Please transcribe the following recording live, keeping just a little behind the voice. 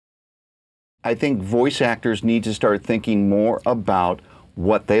I think voice actors need to start thinking more about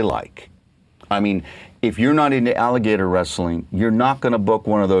what they like. I mean, if you're not into alligator wrestling, you're not going to book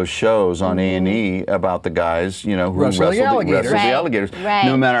one of those shows on A&E about the guys, you know, who wrestle the alligators. Right.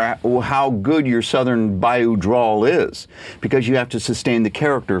 No matter how good your southern bayou drawl is, because you have to sustain the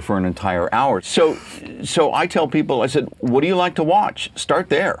character for an entire hour. So I tell people, I said, what do you like to watch? Start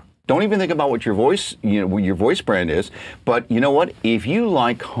there. Don't even think about what your voice, what your voice brand is. But you know what? If you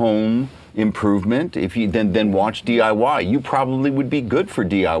like home improvement, if you then watch DIY. You probably would be good for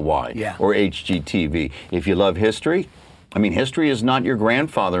DIY or HGTV. If you love history, I mean, history is not your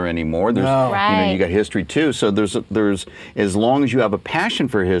grandfather anymore. There's, you got history too. So there's as long as you have a passion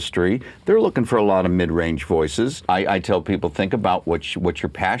for history, they're looking for a lot of mid-range voices. I tell people, think about what your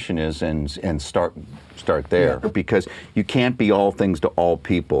passion is and start there, because you can't be all things to all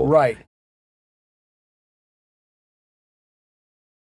people. Right.